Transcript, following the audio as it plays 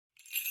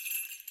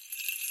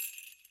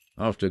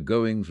After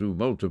going through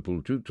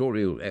multiple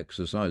tutorial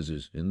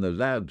exercises in the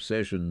lab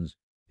sessions,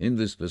 in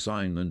this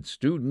assignment,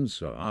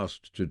 students are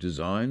asked to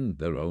design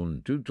their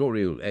own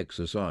tutorial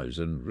exercise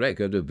and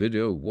record a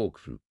video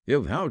walkthrough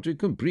of how to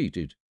complete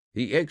it.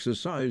 The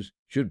exercise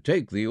should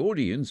take the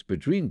audience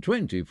between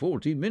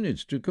 20–40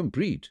 minutes to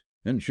complete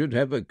and should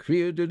have a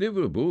clear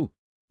deliverable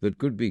that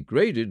could be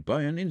graded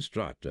by an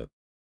instructor.